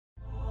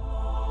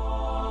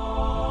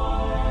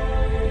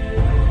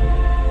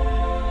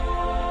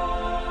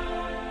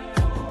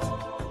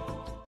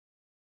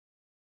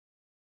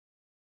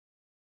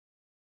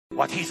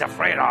what he's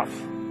afraid of.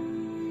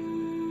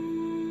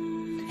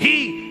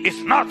 He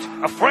is not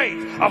afraid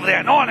of the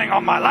anointing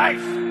on my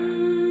life.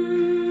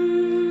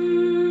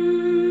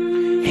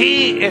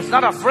 He is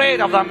not afraid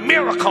of the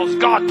miracles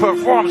God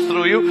performs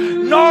through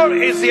you, nor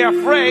is he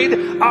afraid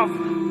of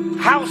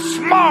how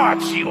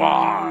smart you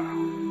are.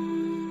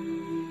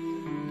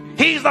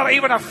 He's not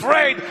even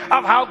afraid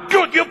of how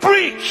good you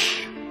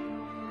preach.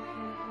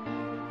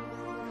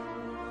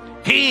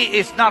 He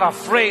is not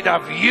afraid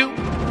of you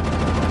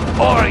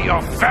or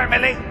your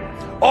family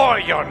or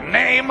your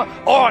name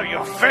or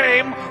your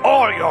fame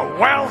or your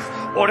wealth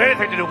or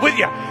anything to do with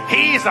you.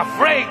 He's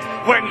afraid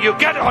when you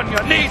get on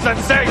your knees and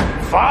say,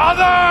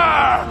 Father,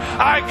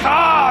 I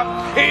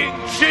come in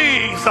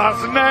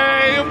Jesus'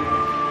 name.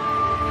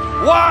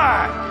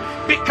 Why?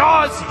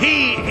 Because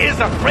he is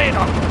afraid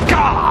of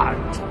God.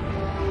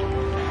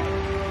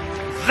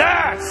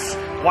 That's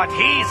what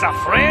he's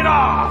afraid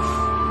of.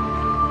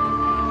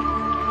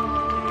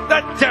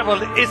 The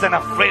devil isn't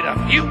afraid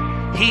of you.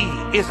 He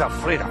is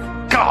afraid of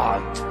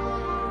God.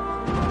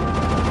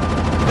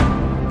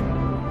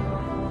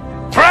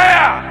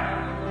 Prayer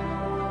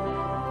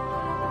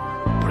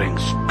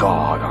brings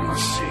God on the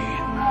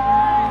scene.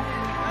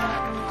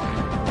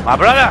 My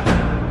brother,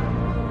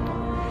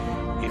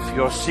 if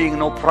you're seeing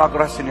no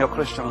progress in your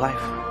Christian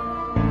life,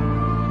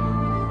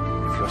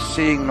 if you're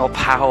seeing no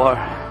power,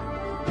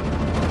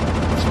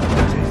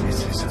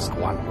 this is just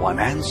one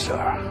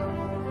answer: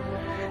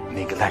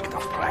 neglect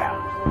of prayer.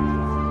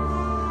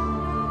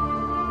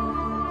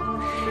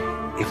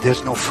 If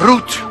there's no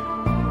fruit,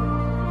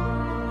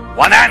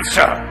 one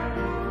answer: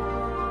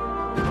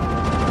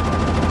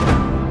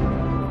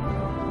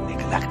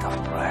 neglect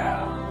of prayer.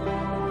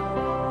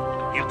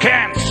 You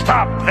can't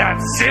stop that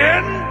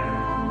sin.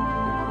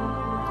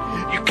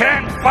 You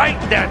can't fight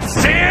that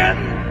sin.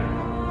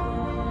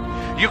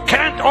 You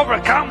can't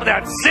overcome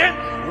that sin.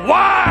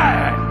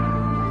 Why?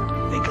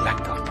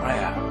 Neglect of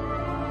prayer.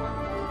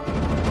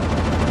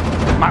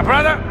 My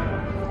brother,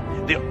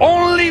 the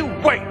only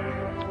way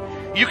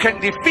you can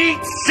defeat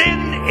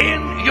sin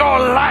in your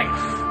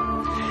life,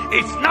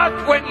 it's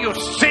not when you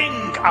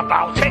sing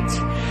about it.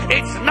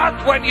 It's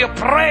not when you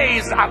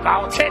praise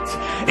about it.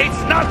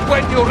 It's not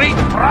when you read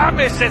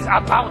promises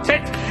about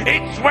it.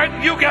 It's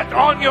when you get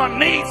on your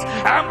knees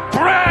and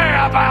pray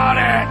about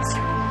it.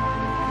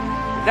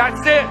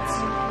 That's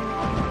it.